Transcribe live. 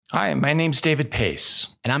Hi, my name's David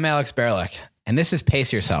Pace. And I'm Alex Barilec. And this is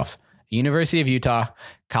Pace Yourself, a University of Utah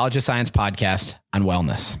College of Science podcast on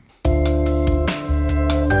wellness.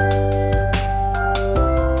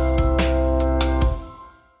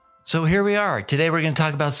 So here we are. Today we're going to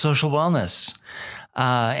talk about social wellness.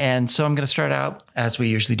 And so I'm going to start out, as we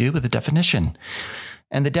usually do, with a definition.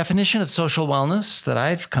 And the definition of social wellness that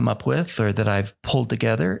I've come up with, or that I've pulled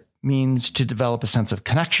together, means to develop a sense of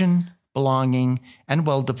connection, belonging, and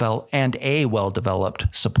a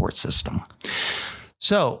well-developed support system.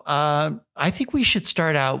 So I think we should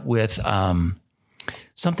start out with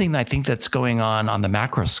something I think that's going on the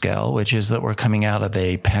macro scale, which is that we're coming out of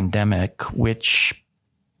a pandemic, which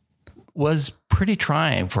was pretty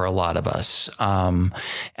trying for a lot of us. And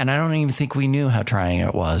I don't even think we knew how trying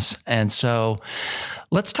it was. And so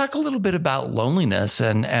let's talk a little bit about loneliness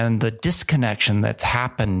and the disconnection that's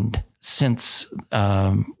happened since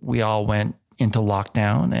we all went into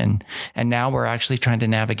lockdown. And now we're actually trying to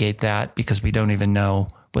navigate that because we don't even know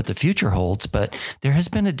what the future holds. But there has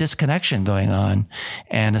been a disconnection going on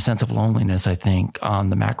and a sense of loneliness, I think, on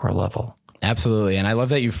the macro level. Absolutely. And I love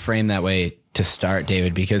that you frame that way to start,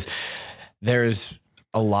 David, because there's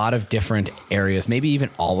a lot of different areas, maybe even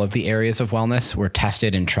all of the areas of wellness were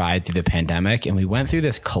tested and tried through the pandemic. And we went through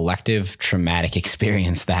this collective traumatic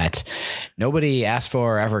experience that nobody asked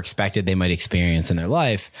for or ever expected they might experience in their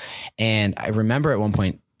life. And I remember at one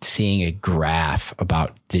point seeing a graph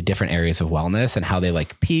about the different areas of wellness and how they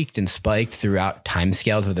peaked and spiked throughout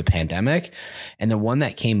timescales of the pandemic. And the one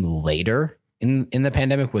that came later in the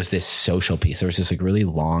pandemic was this social piece. There was this really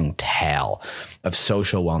long tail of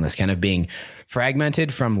social wellness kind of being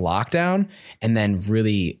fragmented from lockdown and then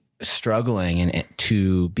really struggling and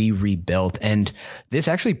to be rebuilt. And this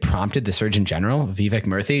actually prompted the Surgeon General, Vivek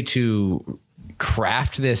Murthy, to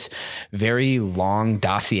craft this very long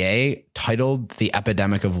dossier titled The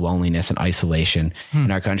Epidemic of Loneliness and Isolation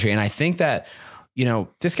in our country. And I think that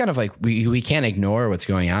just kind of we can't ignore what's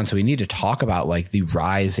going on. So we need to talk about the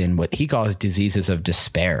rise in what he calls diseases of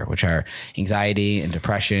despair, which are anxiety and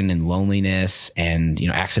depression and loneliness and,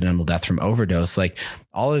 accidental death from overdose.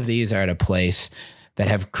 All of these are at a place that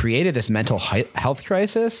have created this mental health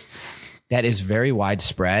crisis that is very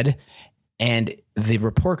widespread. And the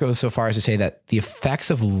report goes so far as to say that the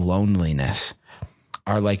effects of loneliness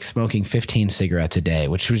are like smoking 15 cigarettes a day,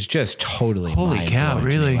 which was just totally holy cow,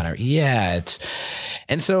 really? Yeah.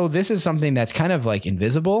 And so this is something that's kind of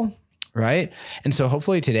invisible, right? And so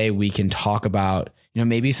hopefully today we can talk about,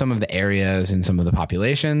 maybe some of the areas and some of the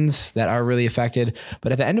populations that are really affected.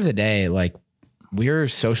 But at the end of the day, we're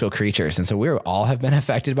social creatures. And so we all have been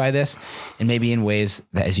affected by this, and maybe in ways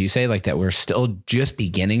that, as you say, that we're still just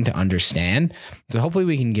beginning to understand. So hopefully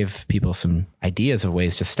we can give people some ideas of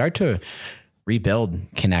ways to start to rebuild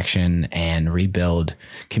connection and rebuild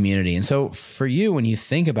community. And so for you, when you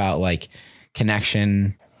think about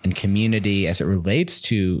connection and community as it relates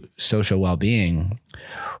to social well-being,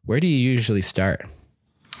 where do you usually start?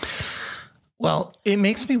 Well, it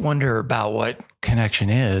makes me wonder about what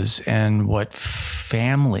connection is and what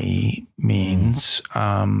family means.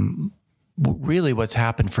 Really what's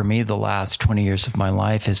happened for me the last 20 years of my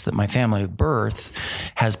life is that my family of birth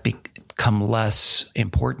has become less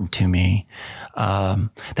important to me.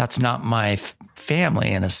 That's not my family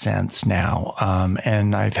in a sense now.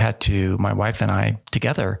 And my wife and I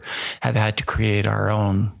together have had to create our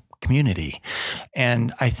own community.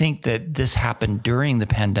 And I think that this happened during the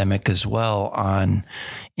pandemic as well on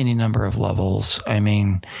any number of levels. I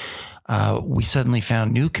mean, we suddenly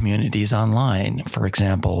found new communities online, for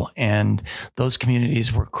example, and those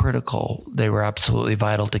communities were critical. They were absolutely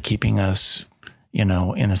vital to keeping us, in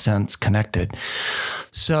a sense, connected.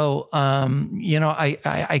 So,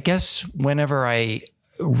 I guess whenever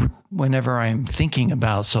I'm thinking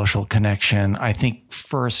about social connection, I think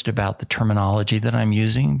first about the terminology that I'm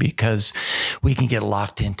using, because we can get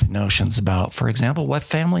locked into notions about, for example, what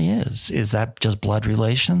family is. Is that just blood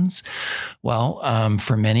relations? Well,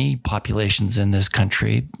 for many populations in this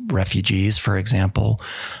country, refugees, for example,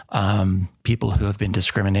 people who have been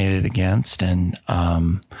discriminated against. And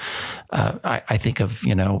I think of,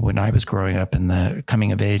 when I was growing up in the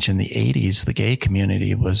coming of age in the 80s, the gay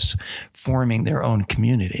community was forming their own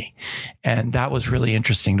community. And that was really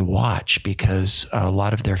interesting to watch because a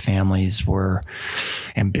lot of their families were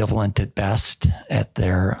ambivalent at best at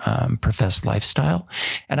their professed lifestyle.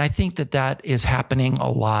 And I think that is happening a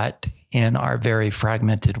lot in our very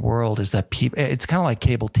fragmented world, is that it's kind of like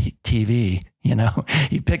cable TV.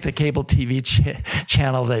 You pick the cable TV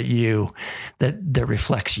channel that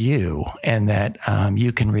reflects you and that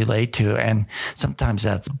you can relate to. And sometimes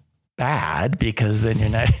that's bad because then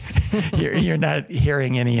you're not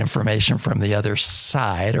hearing any information from the other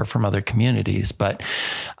side or from other communities. But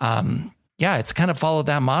yeah, it's kind of followed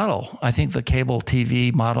that model. I think the cable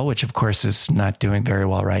TV model, which of course is not doing very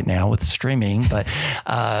well right now with streaming, but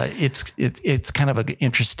it's kind of an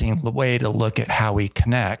interesting way to look at how we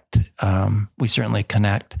connect. We certainly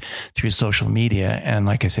connect through social media, and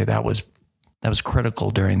like I say, that was critical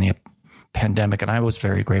during the pandemic, and I was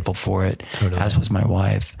very grateful for it, as was my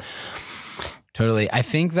wife. Totally. I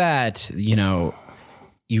think that,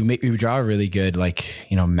 you draw a really good,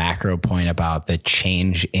 macro point about the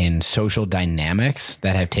change in social dynamics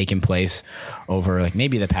that have taken place over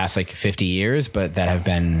maybe the past 50 years, but that have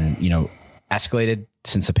been, escalated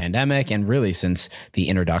since the pandemic and really since the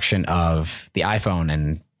introduction of the iPhone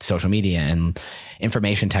and social media and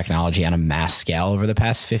information technology on a mass scale over the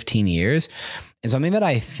past 15 years. And something that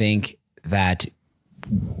I think that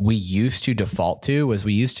we used to default to was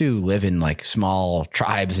we used to live in small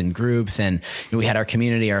tribes and groups, and we had our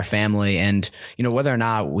community, our family, and whether or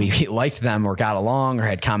not we liked them or got along or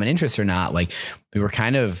had common interests or not, we were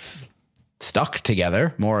kind of stuck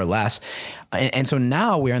together more or less. And so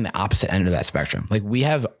now we're on the opposite end of that spectrum. We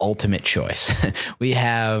have ultimate choice. We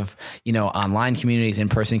have, online communities,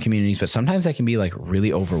 in-person communities, but sometimes that can be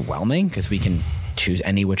really overwhelming because we can choose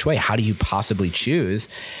any which way. How do you possibly choose?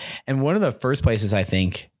 And one of the first places I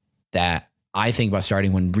think about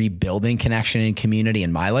starting when rebuilding connection and community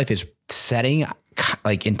in my life is setting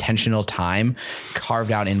intentional time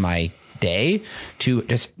carved out in my day to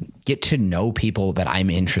just get to know people that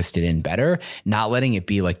I'm interested in better, not letting it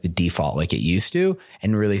be the default like it used to,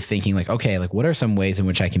 and really thinking okay, what are some ways in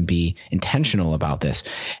which I can be intentional about this?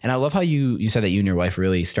 And I love how you said that you and your wife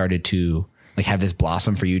really started to have this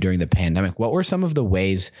blossom for you during the pandemic. What were some of the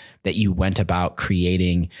ways that you went about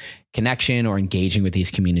creating connection or engaging with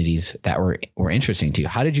these communities that were interesting to you?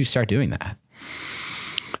 How did you start doing that?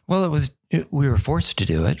 Well, we were forced to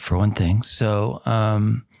do it, for one thing. So,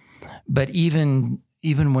 but even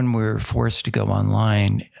when we were forced to go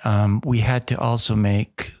online, we had to also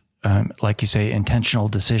make, like you say, intentional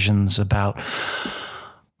decisions about.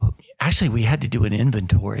 Actually, we had to do an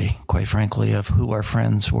inventory, quite frankly, of who our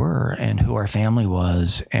friends were and who our family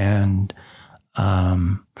was, and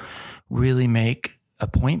really make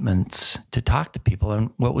appointments to talk to people.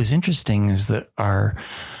 And what was interesting is that our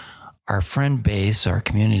friend base, our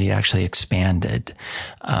community actually expanded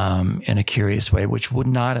in a curious way, which would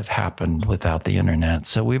not have happened without the internet.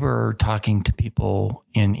 So we were talking to people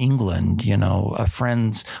in England,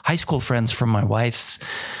 high school friends from my wife's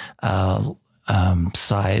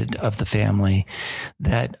side of the family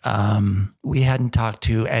that we hadn't talked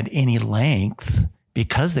to at any length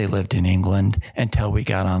because they lived in England until we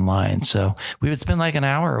got online. So we would spend an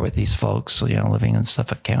hour with these folks, living in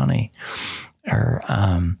Suffolk County.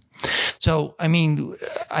 So, I mean,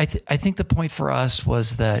 I think the point for us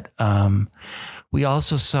was that we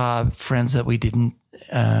also saw friends that we didn't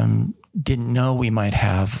know we might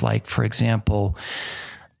have, for example,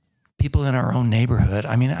 people in our own neighborhood.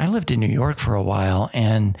 I mean, I lived in New York for a while,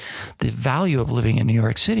 and the value of living in New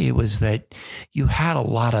York City was that you had a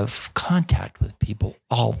lot of contact with people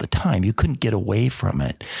all the time. You couldn't get away from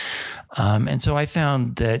it. And so I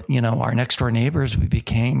found that, our next door neighbors, we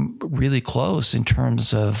became really close in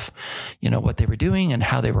terms of, what they were doing and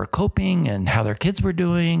how they were coping and how their kids were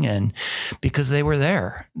doing. And because they were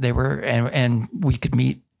there, and we could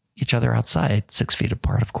meet each other outside 6 feet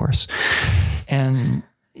apart, of course. And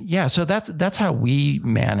yeah, so that's how we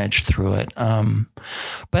managed through it.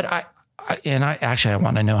 But I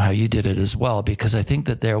want to know how you did it as well, because I think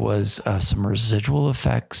that there was some residual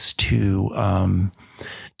effects to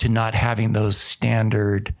not having those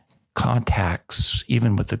standard contacts,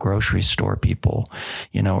 even with the grocery store people,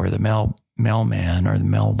 or the mailman or the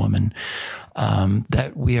mailwoman,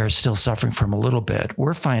 that we are still suffering from a little bit.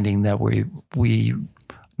 We're finding that we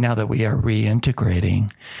now that we are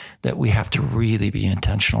reintegrating, that we have to really be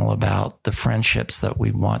intentional about the friendships that we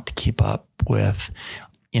want to keep up with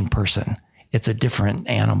in person. It's a different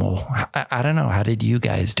animal. I don't know. How did you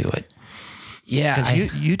guys do it? Yeah.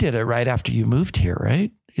 Because you did it right after you moved here,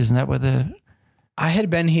 right? Isn't that what I had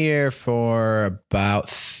been here for about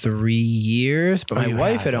 3 years, but my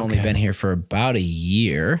wife had only been here for about a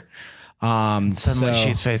year. Suddenly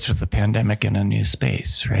she's faced with the pandemic in a new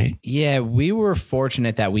space, right? Yeah, we were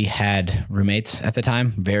fortunate that we had roommates at the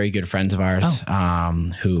time, very good friends of ours,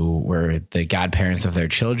 who were the godparents of their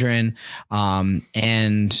children.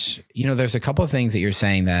 And, there's a couple of things that you're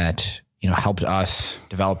saying that, helped us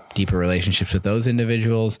develop deeper relationships with those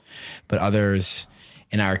individuals, but others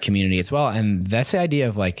in our community as well. And that's the idea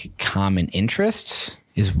of common interests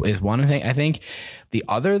is one thing, I think. The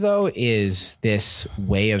other, though, is this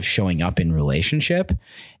way of showing up in relationship.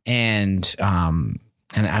 And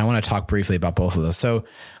I want to talk briefly about both of those. So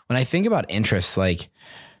when I think about interests, like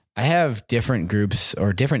I have different groups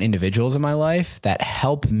or different individuals in my life that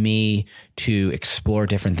help me to explore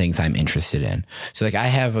different things I'm interested in. So like I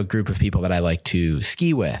have a group of people that I like to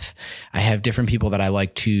ski with. I have different people that I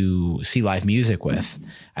like to see live music with.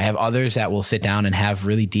 I have others that will sit down and have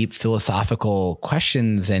really deep philosophical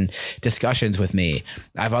questions and discussions with me.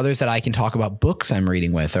 I have others that I can talk about books I'm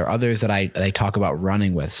reading with, or others that I talk about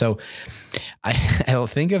running with. So I'll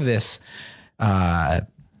think of this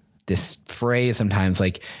phrase sometimes,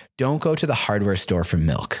 like, don't go to the hardware store for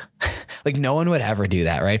milk. Like no one would ever do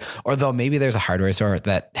that, right? Or though maybe there's a hardware store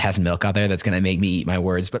that has milk out there that's going to make me eat my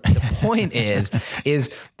words. But the point is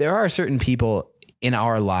there are certain people in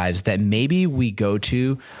our lives that maybe we go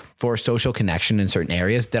to for social connection in certain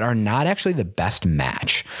areas that are not actually the best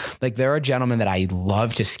match. Like there are gentlemen that I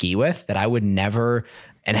love to ski with that I would never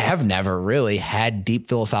and have never really had deep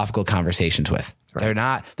philosophical conversations with.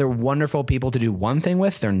 Right. They're wonderful people to do one thing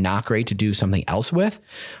with. They're not great to do something else with.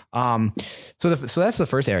 So that's the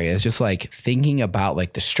first area, is just like thinking about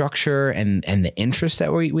like the structure and the interests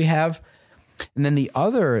that we have. And then the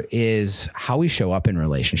other is how we show up in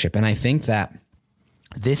relationship. And I think that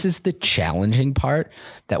this is the challenging part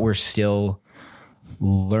that we're still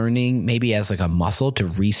learning, maybe as like a muscle to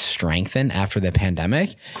re-strengthen after the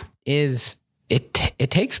pandemic, is it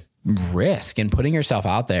takes risk and putting yourself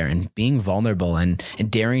out there and being vulnerable and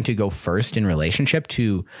daring to go first in relationship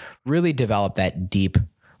to really develop that deep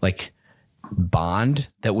like bond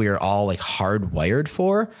that we are all like hardwired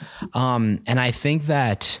for. And I think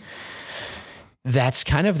that that's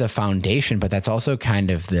kind of the foundation, but that's also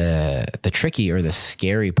kind of the tricky or the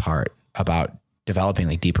scary part about developing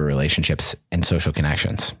like deeper relationships and social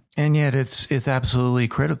connections. And yet it's absolutely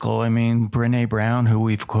critical. I mean, Brené Brown, who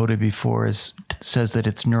we've quoted before, says that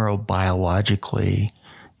it's neurobiologically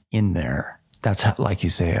in there. That's how, like you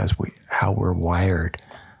say, how we're wired.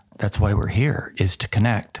 That's why we're here, is to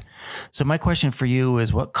connect. So my question for you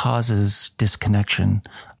is, what causes disconnection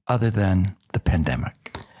other than the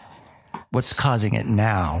pandemic? What's causing it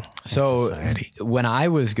now in society? When I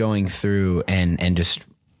was going through and just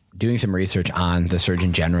doing some research on the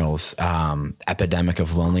Surgeon General's epidemic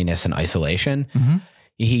of loneliness and isolation,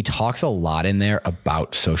 he talks a lot in there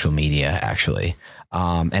about social media, actually,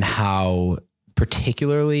 and how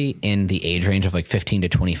particularly in the age range of like 15 to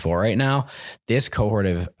 24 right now, this cohort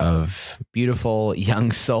of beautiful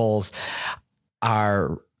young souls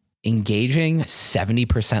are engaging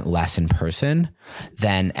 70% less in person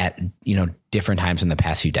than at, different times in the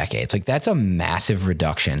past few decades. Like that's a massive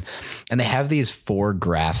reduction. And they have these 4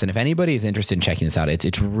 graphs. And if anybody is interested in checking this out,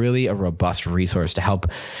 it's really a robust resource to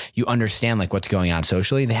help you understand like what's going on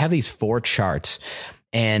socially. They have these 4 charts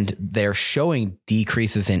and they're showing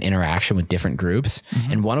decreases in interaction with different groups.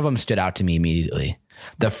 And one of them stood out to me immediately.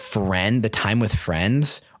 The time with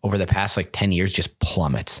friends over the past like 10 years just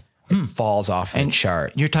plummets. It falls off the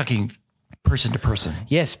chart. You're talking person to person.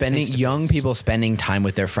 Yeah, young people spending time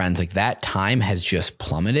with their friends, like that time has just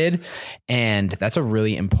plummeted. And that's a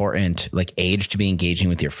really important like age to be engaging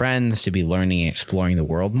with your friends, to be learning and exploring the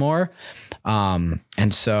world more. And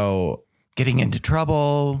so getting into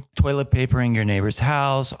trouble, toilet papering your neighbor's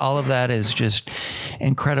house, all of that is just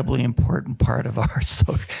incredibly important part of our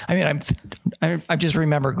social. I mean, I'm just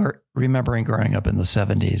remembering growing up in the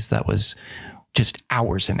 70s. That was just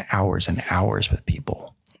hours and hours and hours with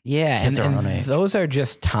people. Yeah. And those are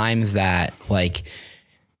just times that like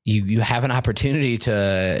you have an opportunity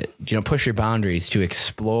to, push your boundaries, to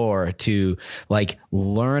explore, to like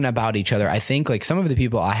learn about each other. I think like some of the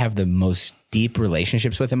people I have the most deep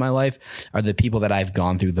relationships with in my life are the people that I've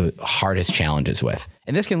gone through the hardest challenges with.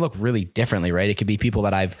 And this can look really differently, right? It could be people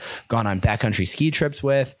that I've gone on backcountry ski trips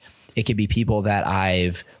with. It could be people that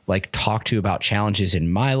I've like talked to about challenges in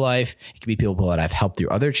my life. It could be people that I've helped through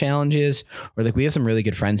other challenges, or like we have some really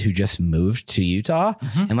good friends who just moved to Utah.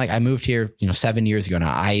 And like I moved here, 7 years ago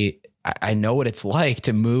now. I know what it's like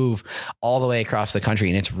to move all the way across the country,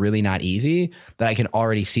 and it's really not easy, but I can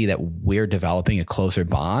already see that we're developing a closer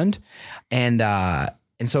bond. And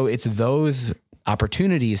so it's those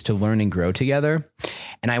opportunities to learn and grow together.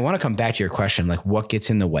 And I want to come back to your question, like what gets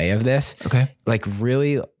in the way of this? Okay. Like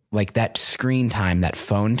really like that screen time, that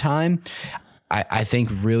phone time, I think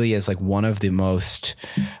really is like one of the most,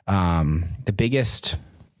 the biggest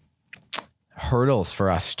hurdles for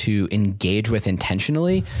us to engage with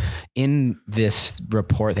intentionally. In this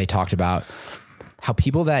report, they talked about how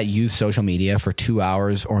people that use social media for 2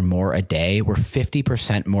 hours or more a day were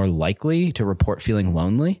 50% more likely to report feeling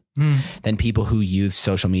lonely than people who use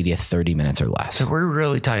social media 30 minutes or less. So we're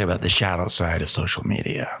really talking about the shadow side of social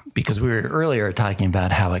media, because we were earlier talking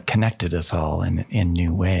about how it connected us all in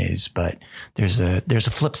new ways, but there's a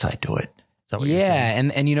flip side to it. Is that what you're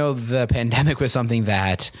saying? And the pandemic was something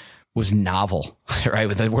that was novel, right?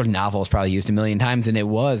 With the word novel is probably used a million times, and it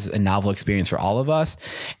was a novel experience for all of us.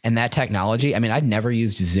 And that technology, I mean, I'd never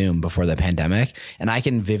used Zoom before the pandemic, and I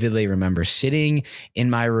can vividly remember sitting in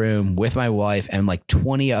my room with my wife and like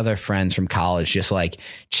 20 other friends from college, just like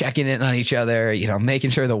checking in on each other,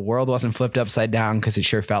 making sure the world wasn't flipped upside down, because it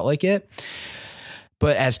sure felt like it.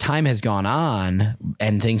 But as time has gone on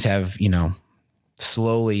and things have,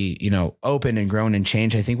 slowly, opened and grown and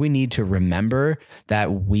changed, I think we need to remember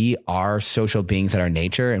that we are social beings at our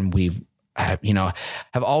nature, and we've, have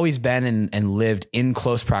always been and lived in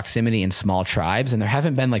close proximity in small tribes. And there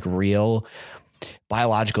haven't been like real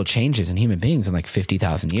biological changes in human beings in like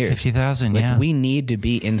 50,000 years. 50,000, yeah. We need to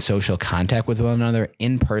be in social contact with one another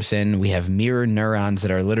in person. We have mirror neurons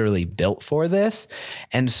that are literally built for this.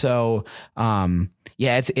 And so,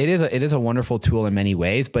 it is a wonderful tool in many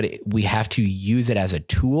ways, but we have to use it as a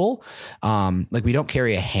tool. Like we don't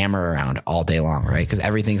carry a hammer around all day long, right? Because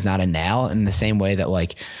everything's not a nail. In the same way that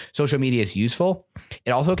like social media is useful,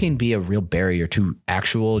 it also can be a real barrier to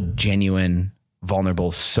actual, genuine,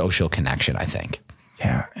 vulnerable social connection, I think.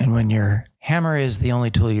 Yeah. And when your hammer is the only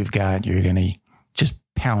tool you've got, you're going to just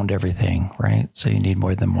pound everything, right? So you need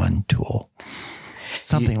more than one tool.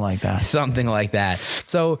 Something like that.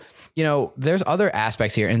 So, there's other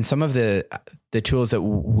aspects here, and some of the tools that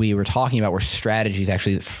we were talking about were strategies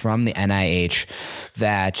actually from the NIH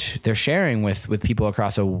that they're sharing with people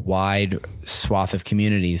across a wide swath of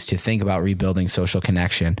communities to think about rebuilding social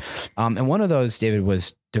connection. And one of those, David,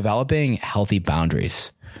 was developing healthy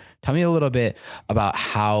boundaries. Tell me a little bit about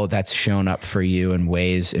how that's shown up for you and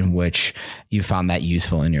ways in which you found that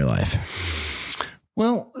useful in your life.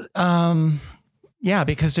 Well, yeah,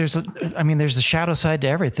 because there's the shadow side to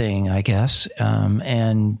everything, I guess.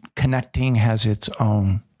 And connecting has its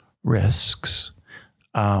own risks.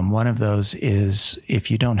 One of those is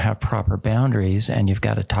if you don't have proper boundaries and you've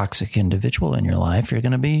got a toxic individual in your life, you're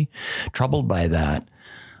going to be troubled by that.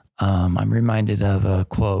 I'm reminded of a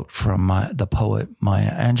quote from the poet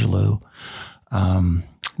Maya Angelou.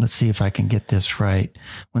 Let's see if I can get this right.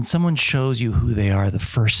 When someone shows you who they are the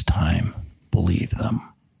first time, believe them.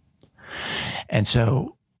 And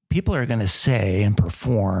so people are going to say and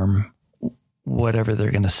perform whatever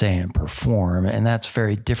they're going to say and perform. And that's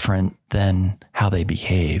very different than how they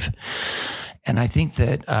behave. And I think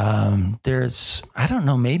that I don't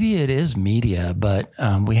know, maybe it is media, but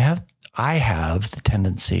I have the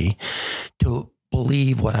tendency to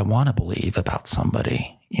believe what I want to believe about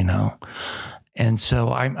somebody, And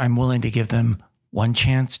so I'm willing to give them one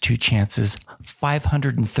chance, two chances,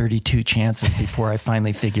 532 chances before I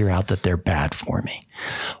finally figure out that they're bad for me,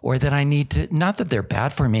 or that I need to, not that they're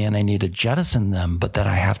bad for me and I need to jettison them, but that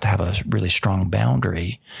I have to have a really strong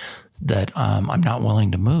boundary that I'm not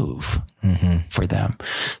willing to move for them.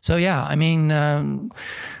 So, yeah, I mean, I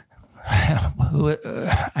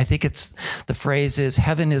think the phrase is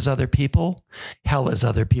heaven is other people, hell is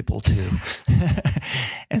other people too.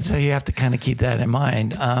 And so you have to kind of keep that in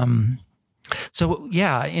mind. So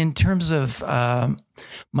yeah, in terms of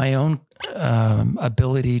my own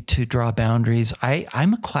ability to draw boundaries,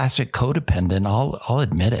 I'm a classic codependent. I'll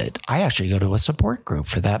admit it. I actually go to a support group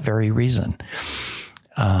for that very reason,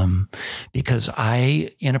 because I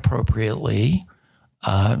inappropriately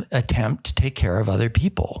attempt to take care of other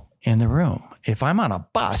people in the room. If I'm on a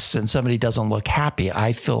bus and somebody doesn't look happy,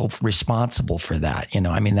 I feel responsible for that.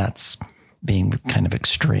 That's being kind of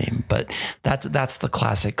extreme, but that's the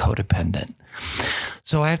classic codependent.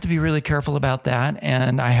 So I have to be really careful about that.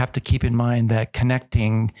 And I have to keep in mind that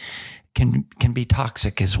connecting can be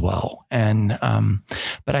toxic as well. And,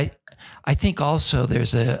 but I think also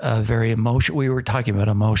there's a very emotion. We were talking about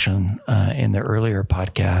emotion, in the earlier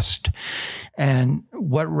podcast, and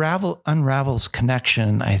what unravels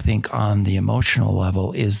connection, I think on the emotional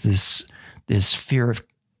level is this fear of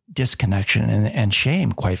disconnection and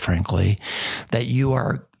shame, quite frankly, that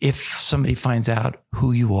if somebody finds out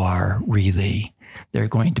who you are really, they're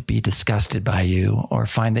going to be disgusted by you or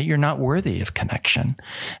find that you're not worthy of connection.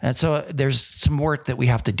 And so there's some work that we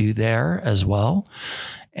have to do there as well.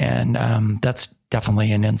 And that's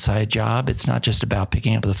definitely an inside job. It's not just about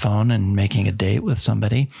picking up the phone and making a date with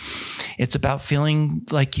somebody. It's about feeling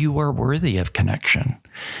like you are worthy of connection.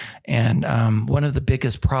 And one of the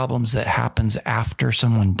biggest problems that happens after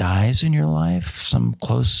someone dies in your life, some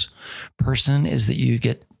close person, is that you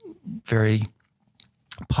get very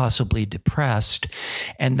possibly depressed.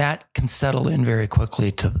 And that can settle in very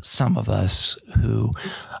quickly to some of us who,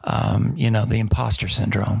 the imposter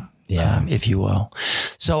syndrome. If you will.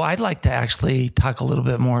 So I'd like to actually talk a little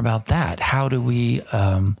bit more about that. How do we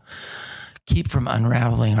keep from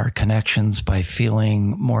unraveling our connections by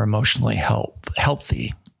feeling more emotionally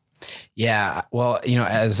healthy? Yeah. Well,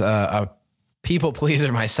 as a people pleaser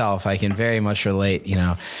myself, I can very much relate,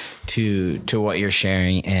 to what you're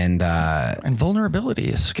sharing. And vulnerability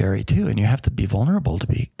is scary too. And you have to be vulnerable to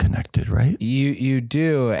be connected, right? You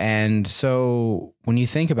do. And so when you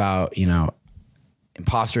think about,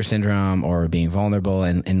 imposter syndrome or being vulnerable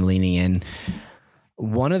and leaning in,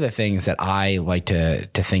 one of the things that I like to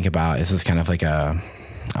think about is this kind of like a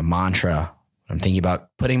mantra. I'm thinking about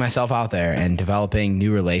putting myself out there and developing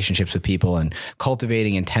new relationships with people and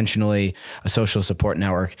cultivating intentionally a social support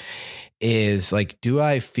network is like, do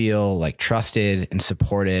I feel like trusted and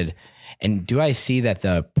supported? And do I see that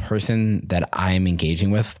the person that I'm engaging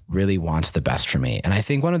with really wants the best for me? And I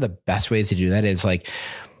think one of the best ways to do that is like,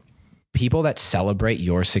 people that celebrate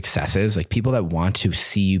your successes, like people that want to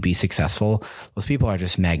see you be successful, those people are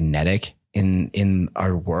just magnetic in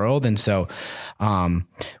our world. And so when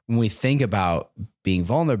we think about being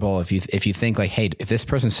vulnerable, if you think like, hey, if this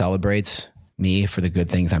person celebrates me for the good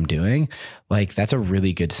things I'm doing, like that's a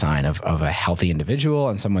really good sign of a healthy individual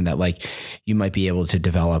and someone that like you might be able to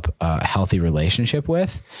develop a healthy relationship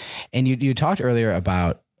with. And you talked earlier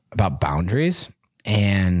about boundaries,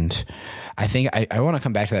 and I think I want to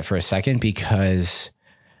come back to that for a second because,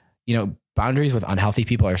 boundaries with unhealthy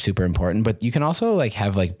people are super important, but you can also like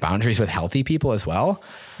have like boundaries with healthy people as well.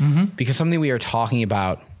 Mm-hmm. Because something we were talking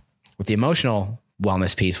about with the emotional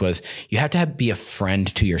wellness piece was you have to be a friend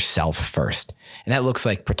to yourself first. And that looks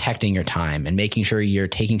like protecting your time and making sure you're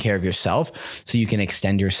taking care of yourself so you can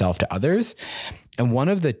extend yourself to others. And one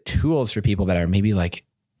of the tools for people that are maybe like,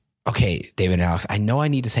 okay, David and Alex, I know I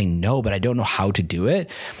need to say no, but I don't know how to do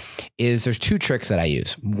it, is there's two tricks that I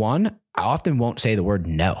use. One, I often won't say the word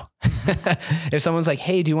no. If someone's like,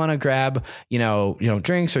 hey, do you want to grab,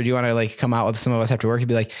 drinks, or do you want to like come out with some of us after work? I'd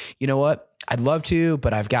be like, you know what? I'd love to,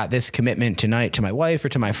 but I've got this commitment tonight to my wife or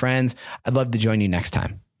to my friends. I'd love to join you next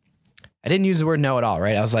time. I didn't use the word no at all,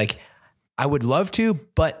 right? I was like, I would love to,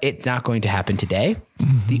 but it's not going to happen today.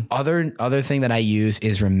 Mm-hmm. The other thing that I use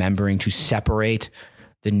is remembering to separate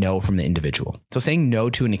the no from the individual. So saying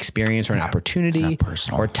no to an experience or an opportunity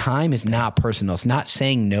or time is not personal. It's not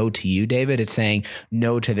saying no to you, David. It's saying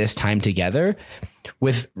no to this time together,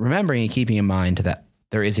 with remembering and keeping in mind that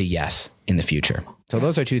there is a yes in the future. So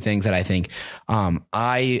those are two things that I think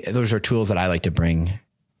those are tools that I like to bring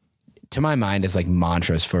to my mind as like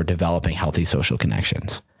mantras for developing healthy social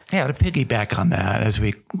connections. Yeah, to piggyback on that as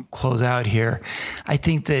we close out here, I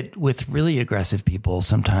think that with really aggressive people,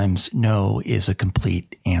 sometimes no is a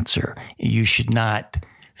complete answer. You should not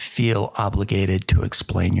feel obligated to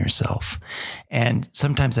explain yourself. And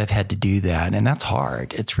sometimes I've had to do that, and that's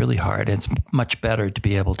hard. It's really hard. It's much better to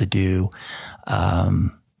be able to do,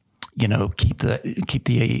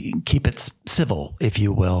 keep it civil, if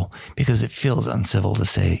you will, because it feels uncivil to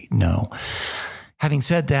say no. Having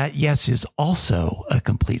said that, yes is also a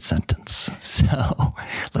complete sentence. So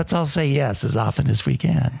let's all say yes as often as we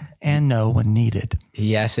can and no when needed.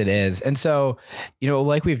 Yes, it is. And so,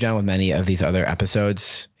 like we've done with many of these other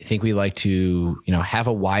episodes, I think we like to, have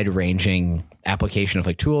a wide ranging application of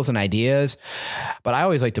like tools and ideas. But I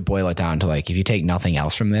always like to boil it down to like, if you take nothing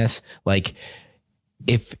else from this, like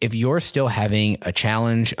if you're still having a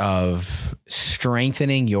challenge of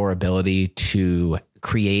strengthening your ability to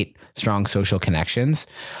create strong social connections,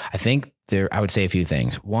 I think I would say a few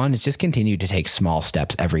things. One is just continue to take small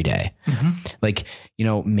steps every day. Mm-hmm. Like,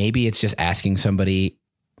 maybe it's just asking somebody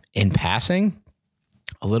in passing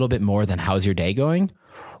a little bit more than how's your day going?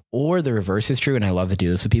 Or the reverse is true. And I love to do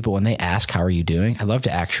this with people when they ask, how are you doing? I love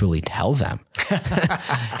to actually tell them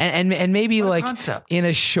and maybe like concept. In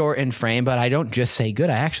a shortened frame, but I don't just say good.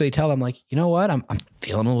 I actually tell them like, you know what? I'm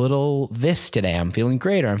feeling a little this today. I'm feeling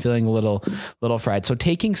great, or I'm feeling a little fried. So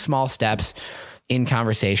taking small steps in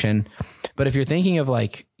conversation. But if you're thinking of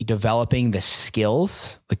like developing the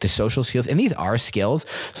skills, like the social skills, and these are skills.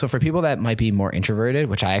 So for people that might be more introverted,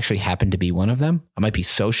 which I actually happen to be one of them, I might be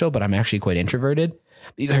social, but I'm actually quite introverted.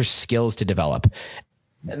 These are skills to develop.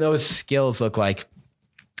 And those skills look like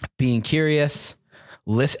being curious,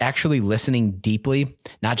 actually listening deeply,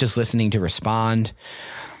 not just listening to respond.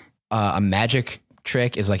 A magic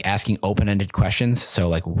trick is like asking open-ended questions. So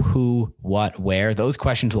like who, what, where, those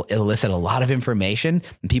questions will elicit a lot of information,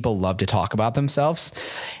 and people love to talk about themselves.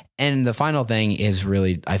 And the final thing is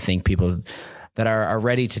really, I think people that are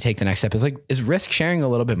ready to take the next step is risk sharing a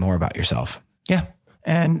little bit more about yourself. Yeah.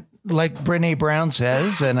 And like Brené Brown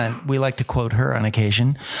says, and we like to quote her on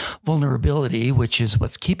occasion, vulnerability, which is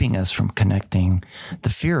what's keeping us from connecting, the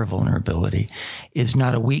fear of vulnerability, is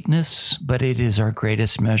not a weakness, but it is our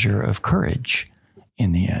greatest measure of courage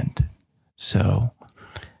in the end. So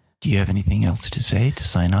do you have anything else to say to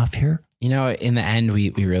sign off here? You know, in the end,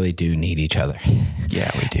 we really do need each other.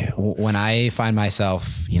 Yeah, we do. When I find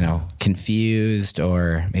myself, confused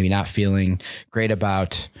or maybe not feeling great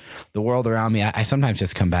about the world around me, I sometimes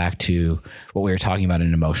just come back to what we were talking about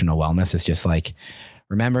in emotional wellness. It's just like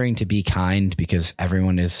remembering to be kind, because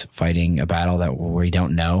everyone is fighting a battle that we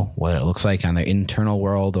don't know what it looks like on their internal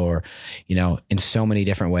world or, in so many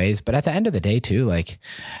different ways. But at the end of the day too, like,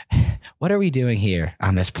 what are we doing here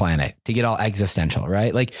on this planet to get all existential,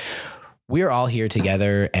 right? Like, we're all here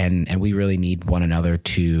together and we really need one another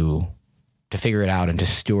to figure it out and to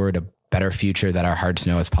steward a better future that our hearts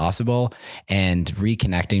know is possible, and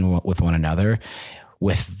reconnecting with one another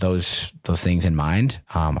with those things in mind.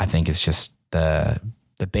 I think is just the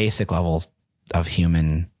basic levels of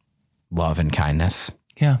human love and kindness.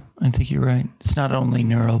 Yeah, I think you're right. It's not only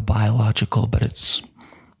neurobiological, but it's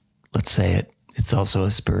also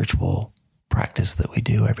a spiritual practice that we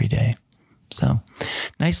do every day. So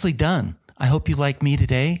nicely done. I hope you like me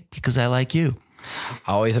today because I like you.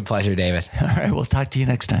 Always a pleasure, David. All right. We'll talk to you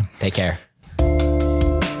next time. Take care.